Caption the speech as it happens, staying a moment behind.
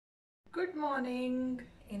Good morning.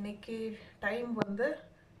 இன்னைக்கு time வந்து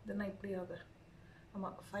இதுனா இப்படி ஆகுது.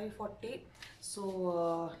 ஆமாம் 5:40. ஸோ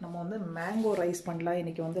நம்ம வந்து மேங்கோ ரைஸ் பண்ணலாம்.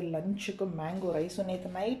 இன்றைக்கி வந்து லஞ்சுக்கு மேங்கோ ரைஸ். ஸோ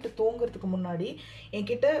நேற்று நைட்டு தூங்குறதுக்கு முன்னாடி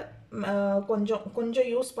என்கிட்ட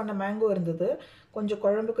கொஞ்சம் யூஸ் பண்ண மேங்கோ இருந்தது. கொஞ்சம்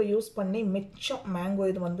குழம்புக்கு யூஸ் பண்ணி மிச்சம் மேங்கோ,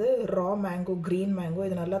 இது வந்து ரா மேங்கோ, க்ரீன் மேங்கோ,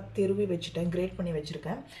 இது நல்லா திருவி வச்சுட்டேன், கிரேட் பண்ணி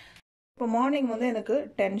வச்சுருக்கேன். இப்போ மார்னிங் வந்து எனக்கு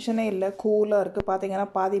டென்ஷனே இல்லை, கூலாக இருக்குது. பார்த்தீங்கன்னா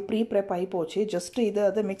பாதி ப்ரெப் ஆகி போச்சு. ஜஸ்ட்டு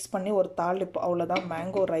அது மிக்ஸ் பண்ணி ஒரு தாளிப்பு, அவ்வளோதான்.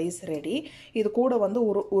 Mango rice ready. இது கூட வந்து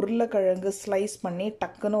ஒரு உருளைக்கிழங்கு ஸ்லைஸ் பண்ணி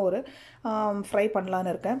டக்குன்னு ஒரு ஃப்ரை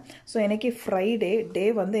பண்ணலான்னு இருக்கேன். ஸோ இன்றைக்கி டே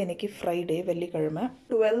வந்து இன்றைக்கி ஃப்ரைடே, வெள்ளிக்கிழமை,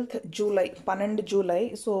 12th July, 12 July.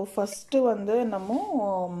 So first வந்து நம்ம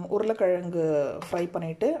உருளைக்கிழங்கு ஃப்ரை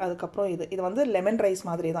பண்ணிவிட்டு அதுக்கப்புறம் இது வந்து லெமன் ரைஸ்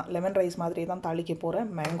மாதிரி தான் தாளிக்க போகிறேன்,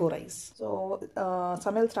 மேங்கோ ரைஸ். ஸோ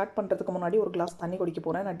சமையல் ஸ்டார்ட் பண்ணுறதுக்கு முன்னாடி ஒரு கிளாஸ் தண்ணி குடிக்க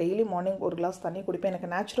போகிறேன். நான் டெய்லி மார்னிங் ஒரு கிளாஸ் தண்ணி குடிப்பேன்.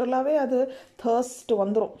 எனக்கு நேச்சுரலாகவே அது தர்ஸ்ட்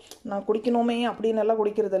வந்துடும். நான் குடிக்கணுமே அப்படின்னு எல்லாம்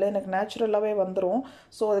குடிக்கிறதில்ல, எனக்கு நேச்சுரலாகவே வந்துடும்.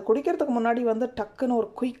 ஸோ அது குடிக்கிறதுக்கு முன்னாடி வந்து டக்குன்னு ஒரு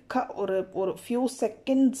குயிக்காக ஒரு ஃபியூ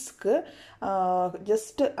செகண்ட்ஸ்க்கு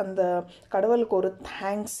ஜஸ்ட்டு அந்த கடவுளுக்கு ஒரு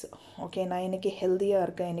தேங்க்ஸ். ஓகே, நான் இன்றைக்கி ஹெல்த்தியாக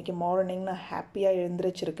இருக்கேன், இன்றைக்கி மார்னிங் நான் ஹாப்பியாக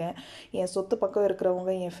எழுந்திரிச்சிருக்கேன், என் சொத்து பக்கம்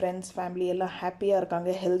இருக்கிறவங்க, என் ஃப்ரெண்ட்ஸ், ஃபேமிலி எல்லாம் ஹாப்பியாக இருக்காங்க,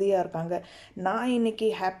 ஹெல்த்தியாக இருக்காங்க, நான் இன்றைக்கி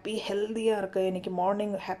ஹெல்த்தியாக இருக்கேன், இன்றைக்கி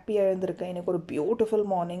மார்னிங் ஹாப்பியாக எழுந்திருக்கேன், எனக்கு ஒரு பியூட்டிஃபுல்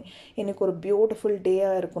மார்னிங், எனக்கு ஒரு பியூட்டிஃபுல்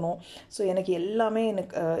டேயாக இருக்கணும். ஸோ எனக்கு எல்லாமே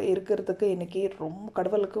எனக்கு இருக்கிறதுக்கு இன்றைக்கி ரொம்ப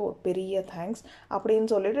கடவுளுக்கு ஒரு பெரிய தேங்க்ஸ் அப்படின்னு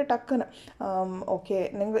சொல்லிட்டு டக்குன்னு ஓகே,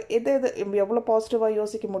 நீங்கள் எது எவ்வளோ பாசிட்டிவாக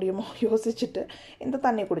யோசிக்க முடியுமோ யோசிச்சுட்டு இந்த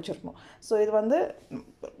தண்ணி குடிச்சிடணும். ஸோ இது வந்து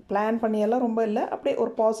பிளான் பண்ணியெல்லாம் ரொம்ப இல்லை, அப்படியே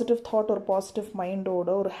ஒரு பாசிட்டிவ் தாட், ஒரு பாசிட்டிவ் மைண்டோட,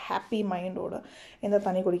 ஒரு ஹாப்பி மைண்டோட இந்த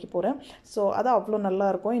தண்ணி குடிக்க போகிறேன். ஸோ அது அவ்வளோ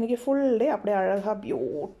நல்லாயிருக்கும். இன்றைக்கி ஃபுல் டே அப்படியே அழகாக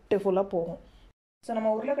பியூட்டிஃபுல்லாக போகும். ஸோ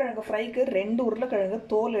நம்ம உருளைக்கிழங்கு ஃப்ரைக்கு 2 உருளைக்கிழங்கு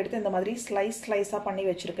தோல் எடுத்து இந்த மாதிரி ஸ்லைஸாக பண்ணி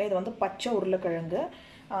வச்சுருக்கேன். இது வந்து பச்சை உருளைக்கிழங்கு.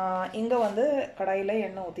 இங்கே வந்து கடாயில்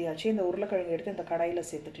எண்ணெய் ஊற்றியாச்சு. இந்த உருளைக்கிழங்கு எடுத்து இந்த கடாயில்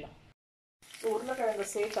சேர்த்துக்கலாம். ஸோ உருளைக்கிழங்கு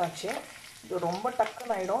சேர்த்தாச்சு. இது ரொம்ப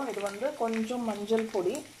டக்குன்னு ஆகிடும். இது வந்து கொஞ்சம் மஞ்சள்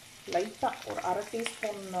பொடி லைட்டாக ஒரு 1/2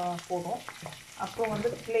 டீஸ்பூன் போடும். அப்புறம் வந்து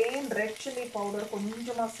பிளெயின் ரெட் சில்லி பவுடர்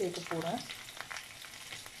கொஞ்சமாக சேர்த்து போகிறேன்.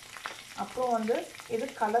 அப்புறம் வந்து இது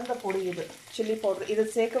கலந்த பொடி, இது சில்லி பவுடர், இது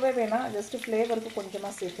சேர்க்கவே வேணாம், ஜஸ்ட்டு ஃப்ளேவருக்கு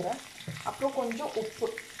கொஞ்சமாக சேர்க்குறேன். அப்புறம் கொஞ்சம் உப்பு,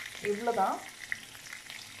 இவ்வளோ தான்.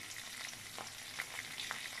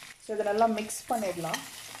 ஸோ இதை நல்லா மிக்ஸ் பண்ணிடலாம்.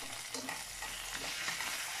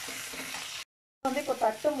 வந்து இப்போ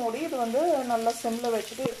தட்டு மூடி இது வந்து நல்லா சிம்மில்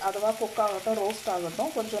வச்சுட்டு அதுவாக குக் ஆகட்டும், ரோஸ்ட் ஆகட்டும்.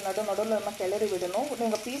 கொஞ்சம் நடுவில் எல்லாம் கிளறி விடணும்.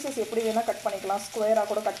 நீங்கள் பீசஸ் எப்படி வேணால் கட் பண்ணிக்கலாம், ஸ்கொயராக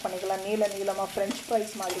கூட கட் பண்ணிக்கலாம், நீளமாக ஃப்ரெஞ்ச்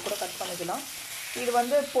ஃப்ரைஸ் மாதிரி கூட கட் பண்ணிக்கலாம். இது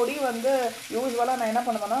வந்து பொடி வந்து யூஸ்வலாக நான் என்ன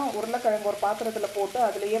பண்ணுவேன்னா, உருளைக்கிழங்கு ஒரு பாத்திரத்தில் போட்டு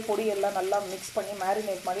அதுலேயே பொடி எல்லாம் நல்லா மிக்ஸ் பண்ணி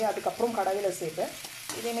மேரினேட் பண்ணி அதுக்கப்புறம் கடாயில் சேர்ப்பேன்.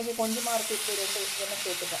 இது இன்றைக்கி கொஞ்சமாக இருக்குது, இப்போ 2 எண்ணெய்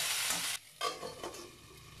சேர்த்துட்டேன்.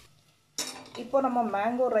 இப்போ நம்ம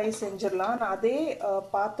மேங்கோ ரைஸ் செஞ்சிடலாம். நான் அதே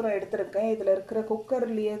பாத்திரம் எடுத்திருக்கேன். இதில் இருக்கிற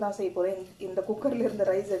குக்கர்லேயே தான் செய்ய போகிறேன். இந்த குக்கரில் இருந்த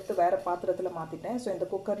ரைஸ் எடுத்து வேறு பாத்திரத்தில் மாற்றிட்டேன். ஸோ இந்த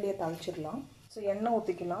குக்கர்லேயே தாளிச்சிடலாம். ஸோ எண்ணெய்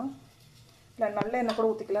ஊற்றிக்கலாம், இல்லை நல்ல எண்ணெய் கூட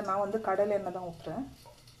ஊற்றிக்கலாம். நான் வந்து கடலை எண்ணெய் தான் ஊற்றுறேன்.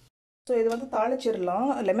 ஸோ இது வந்து தாளிச்சிடலாம்.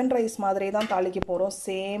 லெமன் ரைஸ் மாதிரி தான் தாளிக்க போகிறோம்.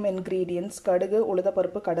 சேம் இன்க்ரீடியன்ட்ஸ், கடுகு,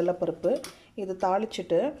 உளுந்தப்பருப்பு, கடலைப்பருப்பு. இது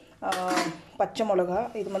தாளிச்சிட்டு பச்சை மிளகா,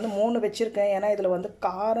 இது வந்து 3 வச்சுருக்கேன். ஏன்னா இதில் வந்து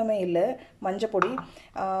காரமே இல்லை. மஞ்சப்பொடி,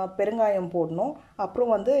 பெருங்காயம் போடணும்.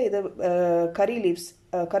 அப்புறம் வந்து இது கறி லீவ்ஸ்,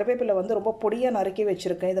 கருவேப்பிலை வந்து ரொம்ப பொடியாக நறுக்கி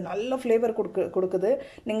வச்சுருக்கேன். இது நல்ல ஃப்ளேவர் கொடுக்குது.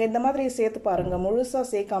 நீங்கள் இந்த மாதிரி சேர்த்து பாருங்கள், முழுசாக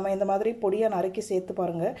சேர்க்காமல் இந்த மாதிரி பொடியாக நறுக்கி சேர்த்து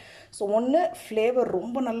பாருங்கள். ஸோ ஒன்று ஃப்ளேவர்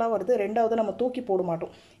ரொம்ப நல்லா வருது, 2வது நம்ம தூக்கி போட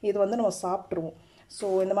மாட்டோம், இது வந்து நம்ம சாப்பிட்ருவோம். ஸோ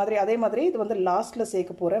இந்த மாதிரி அதே மாதிரி இது வந்து லாஸ்ட்டில்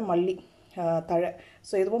சேர்க்க போகிறேன் மல்லி தழை.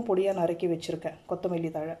 ஸோ இதுவும் பொடியாக நறுக்கி வச்சுருக்கேன்,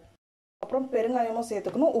 கொத்தமல்லி தழை. அப்புறம் பெருங்காயமும்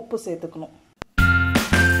சேர்த்துக்கணும், உப்பு சேர்த்துக்கணும்.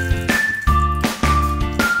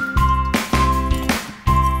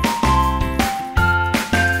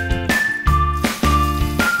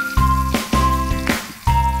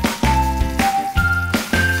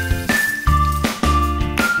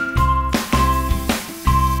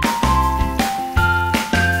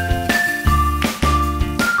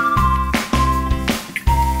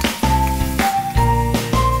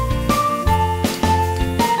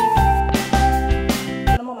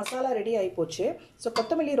 போச்சு. ஸோ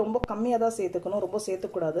கொத்தமல்லி ரொம்ப கம்மியாக தான் சேர்த்துக்கணும், ரொம்ப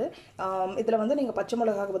சேர்த்துக்கூடாது. இதில் வந்து நீங்கள் பச்சை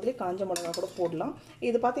மிளகாக்கு பதில் காஞ்ச மிளகா கூட போடலாம்.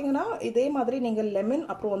 இது பார்த்தீங்கன்னா இதே மாதிரி நீங்கள் லெமன்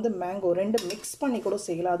அப்புறம் வந்து மேங்கோ 2 மிக்ஸ் பண்ணி கூட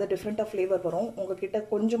செய்யலாம். அது டிஃப்ரெண்ட்டாக ஃப்ளேவர் வரும். உங்ககிட்ட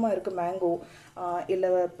கொஞ்சமாக இருக்குது மேங்கோ, இல்லை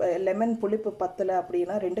லெமன் புளிப்பு பத்தலை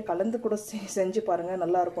அப்படின்னா 2 கலந்து கூட செஞ்சு பாருங்கள்,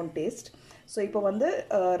 நல்லாயிருக்கும் டேஸ்ட். ஸோ இப்போ வந்து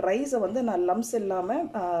ரைஸை வந்து நான் லம்ஸ் இல்லாமல்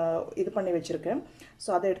இது பண்ணி வச்சுருக்கேன்.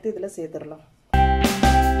 ஸோ அதை எடுத்து இதில் சேர்த்துடலாம்.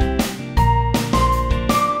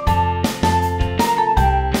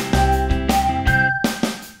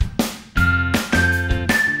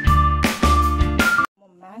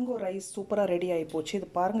 ரைஸ் சூப்பராக ரெடி ஆகி போச்சு. இது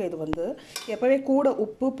பாருங்கள், இது வந்து எப்போவே கூட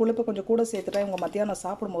உப்பு புளிப்பு கொஞ்சம் கூட சேர்த்துட்டா இவங்க மத்தியானம்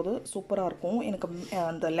சாப்பிடும்போது சூப்பராக இருக்கும். எனக்கு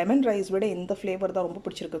அந்த லெமன் ரைஸ் விட இந்த ஃப்ளேவர் தான் ரொம்ப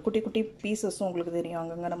பிடிச்சிருக்கு. குட்டி குட்டி பீசஸும் உங்களுக்கு தெரியும்,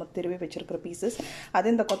 அங்கங்கே நம்ம திருவி வச்சுருக்கிற பீசஸ்.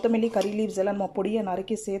 அது இந்த கொத்தமல்லி கறி லீவ்ஸ் எல்லாம் நம்ம பொடியை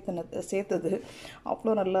நறுக்கி சேர்த்தது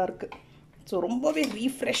அவ்வளோ நல்லா இருக்குது. ஸோ ரொம்பவே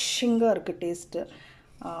ரீஃப்ரெஷ்ஷிங்காக இருக்குது டேஸ்ட்டு.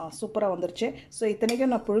 சூப்பராக வந்துருச்சு. ஸோ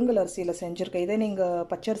இத்தனைக்கும் நான் புழுங்கல் அரிசியில் செஞ்சுருக்கேன். இதே நீங்கள்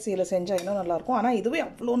பச்சரிசியில் செஞ்சால் இன்னும் நல்லாயிருக்கும். ஆனால் இதுவே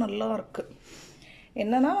அவ்வளோ நல்லா இருக்குது.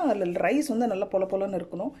 என்னென்னா ரைஸ் வந்து நல்லா பொல பொலன்னு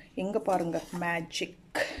இருக்கணும். எங்கே பாருங்கள்,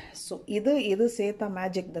 மேஜிக். ஸோ இது சேர்த்தா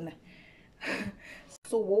மேஜிக் தானே.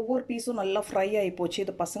 ஸோ ஒவ்வொரு பீஸும் நல்லா ஃப்ரை ஆகி போச்சு.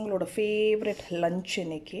 இது பசங்களோட ஃபேவரெட் லன்ச்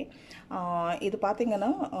இன்றைக்கி. இது பார்த்திங்கன்னா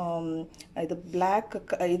இது பிளாக்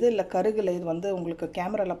இது இல்லை கருகில், இது வந்து உங்களுக்கு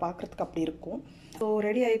கேமராவில் பார்க்குறதுக்கு அப்படி இருக்கும். ஸோ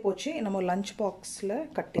ரெடி ஆகி போச்சு. நம்ம லஞ்ச் பாக்ஸில்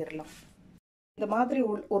கட்டிடலாம். இந்த மாதிரி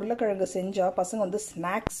உருளைக்கிழங்கு செஞ்சால் பசங்க வந்து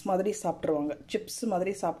ஸ்நாக்ஸ் மாதிரி சாப்பிட்ருவாங்க, சிப்ஸ்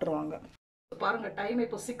மாதிரி சாப்பிட்ருவாங்க. பாருங்கள், டைம்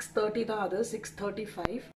இப்போ 6:30 தான். அது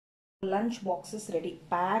 6:35. லஞ்ச் பாக்ஸஸ் ரெடி,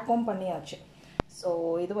 பேக்கும் பண்ணியாச்சு. ஸோ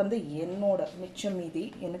இது வந்து என்னோட மிச்சம் மீதி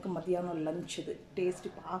எனக்கு மத்தியானம் லஞ்ச். இது டேஸ்ட்டு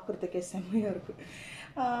பார்க்குறதுக்கே செம்மையாக இருக்குது.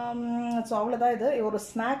 ஸோ அவ்வளோதான். இது ஒரு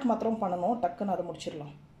ஸ்நாக் மாத்திரம் பண்ணணும், டக்குன்னு அதை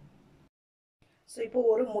முடிச்சிடலாம். ஸோ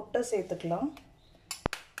இப்போது ஒரு முட்டை சேர்த்துக்கலாம்.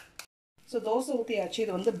 ஸோ தோசை ஊற்றியாச்சு.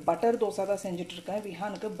 இது வந்து பட்டர் தோசை தான் செஞ்சிட்ருக்கேன்.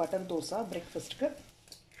 விஹானுக்கு பட்டர் தோசை பிரேக்ஃபாஸ்ட்டுக்கு.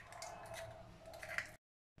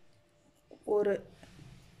 ஒரு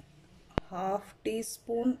 1/2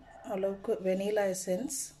 டீஸ்பூன் அளவுக்கு வெனிலா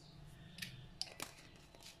எசன்ஸ்.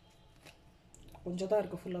 கொஞ்சம் தான்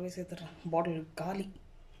இருக்குது, ஃபுல்லாகவே சேர்த்துட்றேன், பாட்டில் காலி.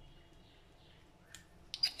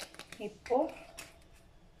 இப்போது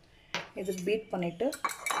இது பீட் பண்ணிவிட்டு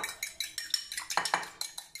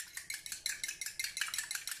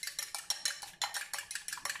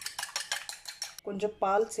கொஞ்சம்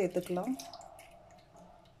பால் சேர்த்துக்கலாம்.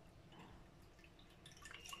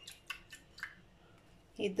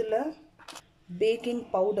 இதில் பேக்கிங்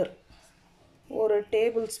பவுடர், ஒரு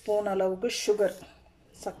டேபிள் ஸ்பூன் அளவுக்கு சுகர்,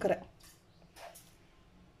 சர்க்கரை,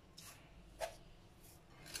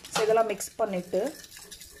 இதெல்லாம் மிக்ஸ் பண்ணிவிட்டு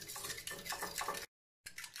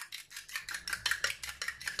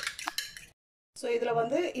ஸோ இதில்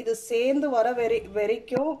வந்து இது சேர்ந்து வர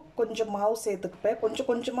வரைக்கும் கொஞ்சம் மாவு சேர்த்துக்குப்பேன். கொஞ்சம்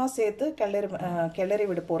கொஞ்சமாக சேர்த்து கிளறி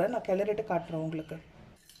விட போகிறேன். நான் கிளறிட்டு காட்டுறேன் உங்களுக்கு.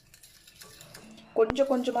 கொஞ்சம்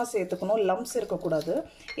கொஞ்சமாக சேர்த்துக்கணும், லம்ஸ் இருக்கக்கூடாது.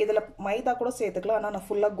 இதில் மைதா கூட சேர்த்துக்கலாம், ஆனால் நான்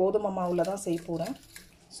ஃபுல்லாக கோதுமை மாவில் தான் செய்ய போகிறேன்.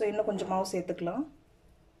 ஸோ இன்னும் கொஞ்சம் மாவு சேர்த்துக்கலாம்.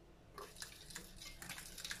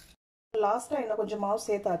 லாஸ்ட்டாக இன்னும் கொஞ்சம் மாவு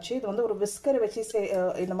சேர்த்தாச்சு. இது வந்து ஒரு விஸ்கரை வச்சு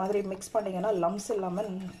இந்த மாதிரி மிக்ஸ் பண்ணிங்கன்னா லம்ஸ்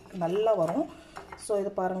இல்லாமல் நல்லா வரும். ஸோ இது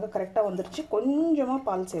பாருங்கள், கரெக்டாக வந்துடுச்சு. கொஞ்சமாக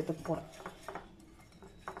பால் சேர்த்துக்க போகிறேன்.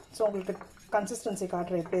 ஸோ உங்களுக்கு கன்சிஸ்டன்சி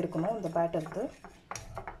காட்டுற எப்படி இருக்கணும் இந்த பேட்டருக்கு.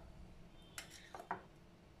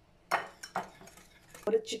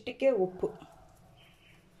 ஒரு சிட்டிக்கே உப்பு.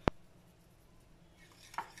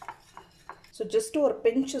 ஸோ ஜஸ்ட் ஒரு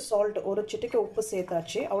பிஞ்சு சால்ட், ஒரு சிட்டிக்கை உப்பு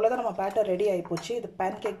சேர்த்தாச்சு. அவ்வளோதான், நம்ம பேட்டர் ரெடி ஆகி போச்சு. இது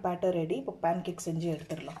பேன் கேக் பேட்டர் ரெடி. இப்போ பேன் கேக் செஞ்சு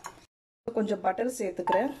எடுத்துடலாம். கொஞ்சம் பட்டர்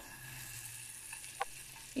சேர்த்துக்கிறேன்.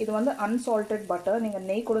 இது வந்து அன்சால்டட் பட்டர். நீங்கள்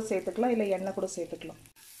நெய் கூட சேர்த்துக்கலாம், இல்லை எண்ணெய் கூட சேர்த்துக்கலாம்.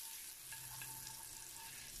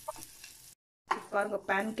 பாருங்கள்,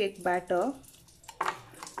 பேன் கேக் பேட்டர்.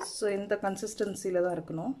 ஸோ இந்த கன்சிஸ்டன்சியில் தான்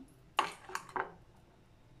இருக்கணும்.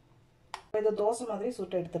 இதை தோசை மாதிரி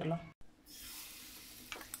சுட்டு எடுத்துடலாம்.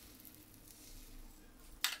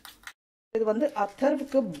 இது வந்து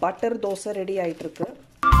அத்தர்வுக்கு பட்டர் தோசை ரெடி ஆகிட்டு இருக்கு.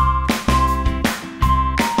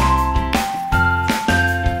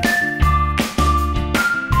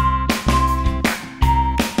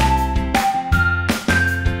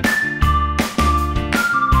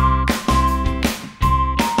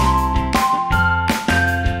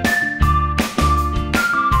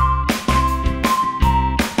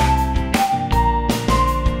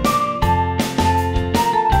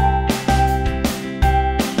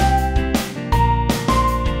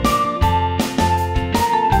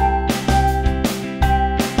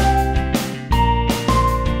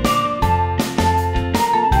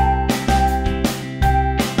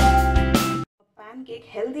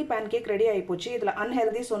 ஹெல்தி பேன் கேக் ரெடி ஆகி போச்சு. இதில்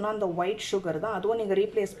அன்ஹெல்தி சொன்னால் அந்த ஒயிட் சுகர் தான். அதுவும் நீங்கள்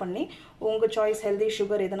ரீப்ளேஸ் பண்ணி உங்கள் சாய்ஸ் ஹெல்தி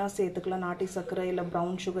சுகர் எதுனா சேர்த்துக்கலாம். நாட்டி சர்க்கரை இல்லை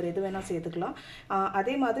ப்ரௌன் சுகர் எது வேணால் சேர்த்துக்கலாம்.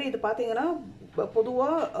 அதே மாதிரி இது பார்த்தீங்கன்னா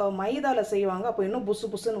பொதுவாக மைதாவில் செய்வாங்க, அப்போ இன்னும் புசு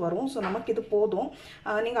புசுன்னு வரும். ஸோ நமக்கு இது போதும்.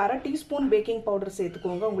 நீங்கள் 1/2 டீஸ்பூன் பேக்கிங் பவுடர்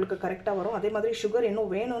சேர்த்துக்கோங்க, உங்களுக்கு கரெக்டாக வரும். அதே மாதிரி சுகர்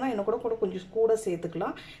இன்னும் வேணும்னா இன்னும் கூட கொஞ்சம் கூட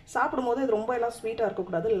சேர்த்துக்கலாம். சாப்பிடும்போது இது ரொம்ப எல்லாம் ஸ்வீட்டாக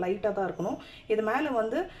இருக்கக்கூடாது, லைட்டாக தான் இருக்கணும். இது மேலே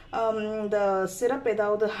வந்து இந்த சிரப்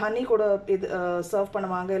ஏதாவது ஹனி கூட இது சர்வ்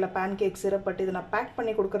பண்ணுவாங்க, இல்லை பேன் கேக் சிரப். பட் இது நான் பேக்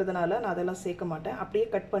பண்ணி கொடுக்கறதுனால நான் அதெல்லாம் சேர்க்க மாட்டேன். அப்படியே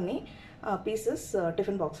கட் பண்ணி பீசஸ்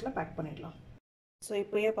டிஃபன் பாக்ஸில் பேக் பண்ணிடலாம். ஸோ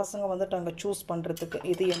இப்போயே பசங்க வந்துட்டு அங்கே சூஸ் பண்ணுறதுக்கு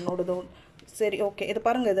இது என்னோடதும் சரி ஓகே, இது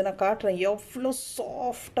பாருங்கள், இது நான் காட்டுறேன் எவ்வளோ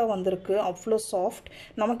சாஃப்டாக வந்திருக்கு, அவ்வளோ சாஃப்ட்.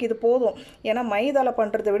 நமக்கு இது போதும். ஏன்னா மைதாவில்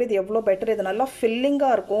பண்ணுறதை விட இது எவ்வளோ பெட்டர். இது நல்லா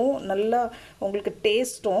ஃபில்லிங்காக இருக்கும், நல்லா உங்களுக்கு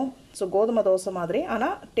டேஸ்ட்டும். ஸோ கோதுமை தோசை மாதிரி,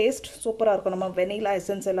 ஆனால் டேஸ்ட் சூப்பராக இருக்கும் நம்ம வெனிலா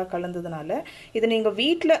எசன்ஸ் எல்லாம் கலந்ததுனால. இது நீங்கள்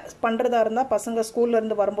வீட்டில் பண்ணுறதா இருந்தால் பசங்க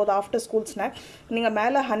ஸ்கூல்லேருந்து வரும்போது ஆஃப்டர் ஸ்கூல் ஸ்நாக், நீங்கள்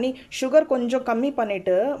மேலே ஹனி சுகர் கொஞ்சம் கம்மி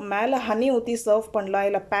பண்ணிவிட்டு மேலே ஹனி ஊற்றி சர்வ் பண்ணலாம்.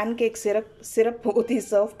 இல்லை பேன்கேக் சிரப் ஊற்றி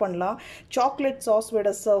சர்வ் பண்ணலாம். சாக்லேட் சாஸ்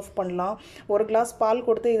விட சர்வ் பண்ணலாம். ஒரு கிளாஸ் பால்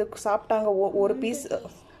கொடுத்து இதுக்கு சாப்பிட்டாங்க, ஒரு பீஸ்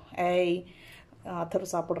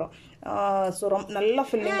அத்தர் சாப்பிட்றோம். ஸோ ரொம்ப நல்லா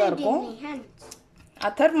ஃபில்லிங்காக இருக்கும்.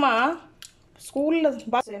 அத்தர்மா ஸ்கூலில்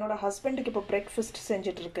என்னோட ஹஸ்பண்டுக்கு இப்போ breakfast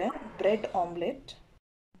செஞ்சிட்ருக்கேன். Bread omelette,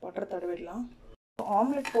 butter தடவிடலாம்.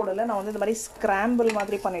 Omelette போடலை, நான் வந்து இந்த மாதிரி ஸ்க்ராம்பிள்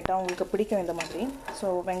மாதிரி பண்ணிட்டேன். உங்களுக்கு பிடிக்கும் இந்த மாதிரி. ஸோ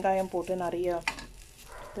வெங்காயம் போட்டு நிறைய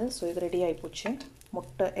இது. ஸோ இது ரெடி ஆகிப்போச்சு.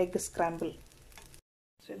 முட்டை எக் ஸ்க்ராம்பிள்.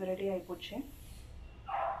 ஸோ இது ரெடி ஆகிப்போச்சு.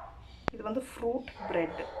 இது வந்து ஃப்ரூட்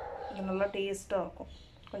பிரெட். இது நல்லா டேஸ்ட்டாக இருக்கும்,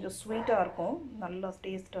 கொஞ்சம் ஸ்வீட்டாக இருக்கும், நல்லா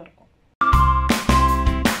டேஸ்ட்டாக இருக்கும்.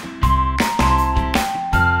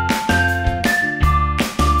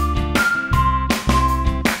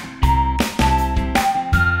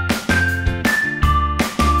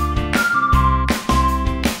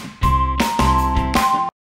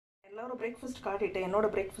 பிரேக்ஃபாஸ்ட் காட்டிட்டேன், என்னோட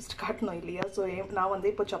பிரேக்ஃபாஸ்ட் காட்டணும் இல்லையா? ஸோ நான் வந்து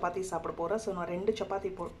இப்போ சப்பாத்தி சாப்பிட போகிறேன். ஸோ நான் 2 சப்பாத்தி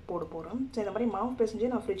போட போகிறேன். ஸோ இந்த மாதிரி மாவு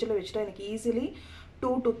பேசஞ்சு நான் ஃப்ரிட்ஜில் வச்சுட்டா எனக்கு ஈஸிலி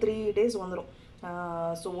 2 to 3 days வந்துடும்.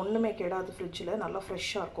 ஸோ ஒன்றுமே கெடாது, ஃப்ரிட்ஜில் நல்லா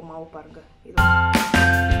ஃப்ரெஷ்ஷாக இருக்கும் மாவு. பாருங்கள், இது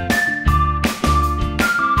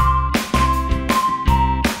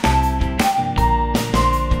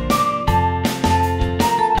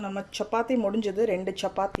நம்ம சப்பாத்தி முடிஞ்சது. 2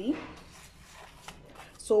 சப்பாத்தி.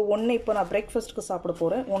 ஸோ ஒன்று இப்போ நான் பிரேக்ஃபாஸ்ட்டுக்கு சாப்பிட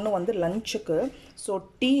போகிறேன், ஒன்று வந்து லஞ்சுக்கு. ஸோ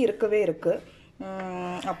டீ இருக்கவே இருக்குது.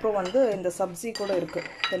 அப்புறம் வந்து இந்த சப்ஜி கூட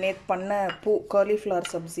இருக்குது, நேற்று பண்ண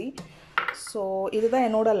காலிஃப்ளவர் சப்ஜி. ஸோ இதுதான்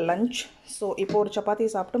என்னோடய லஞ்ச். ஸோ இப்போ ஒரு சப்பாத்தி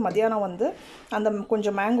சாப்பிட்டு மத்தியானம் வந்து அந்த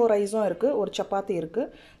கொஞ்சம் மேங்கோ ரைஸும் இருக்குது, ஒரு சப்பாத்தி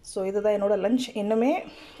இருக்குது. ஸோ இதுதான் என்னோடய லஞ்ச். இன்னுமே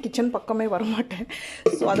கிச்சன் பக்கமே வரமாட்டேன்.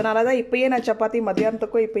 ஸோ அதனால தான் இப்போயே நான் சப்பாத்தி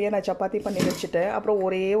மத்தியானத்துக்கும் இப்போயே நான் சப்பாத்தி பண்ணி வச்சுட்டேன். அப்புறம்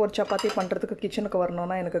ஒரே ஒரு சப்பாத்தி பண்ணுறதுக்கு கிச்சனுக்கு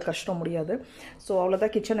வரணுன்னா எனக்கு கஷ்டம் முடியாது. ஸோ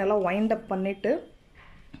அவ்வளோதான், கிச்சன் எல்லாம் வைண்ட் அப் பண்ணிவிட்டு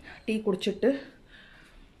டீ குடிச்சிட்டு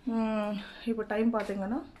இப்போ டைம்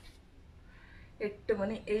பார்த்திங்கன்னா 8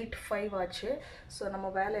 மணி 8:05 ஆச்சு. ஸோ நம்ம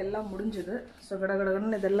வேலை எல்லாம் முடிஞ்சுது. ஸோ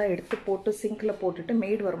கடகடன்னு இதெல்லாம் எடுத்து போட்டு சிங்கில் போட்டுட்டு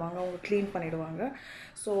மெய்டு வருவாங்க, அவங்க க்ளீன் பண்ணிவிடுவாங்க.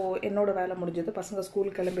 ஸோ என்னோடய வேலை முடிஞ்சது. பசங்க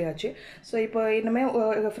ஸ்கூல் கிளம்பியாச்சு. ஸோ இப்போ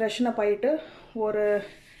இனிமேல் ஃப்ரெஷ்னப் ஆகிட்டு ஒரு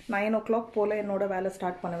 9 o'clock போல் என்னோடய வேலை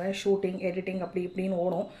ஸ்டார்ட் பண்ணுவேன். ஷூட்டிங், எடிட்டிங் அப்படி இப்படின்னு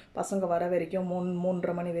ஓடும். பசங்க வர வரைக்கும்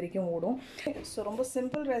 3:30 மணி வரைக்கும் ஓடும். ஸோ ரொம்ப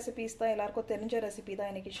சிம்பிள் ரெசிபீஸ் தான், எல்லாருக்கும் தெரிஞ்ச ரெசிபி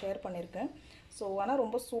தான் இன்றைக்கி ஷேர் பண்ணியிருக்கேன். ஸோ ஆனால்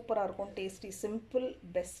ரொம்ப சூப்பராக இருக்கும், டேஸ்டி, சிம்பிள்,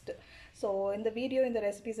 பெஸ்ட். ஸோ இந்த வீடியோ, இந்த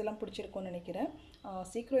ரெசிபீஸ் எல்லாம் பிடிச்சிருக்கும்னு நினைக்கிறேன்.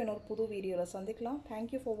 சீக்கிரம் இன்னொரு புது வீடியோவில் சந்திக்கலாம்.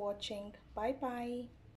 தேங்க்யூ ஃபார் வாட்சிங். பாய் பாய்.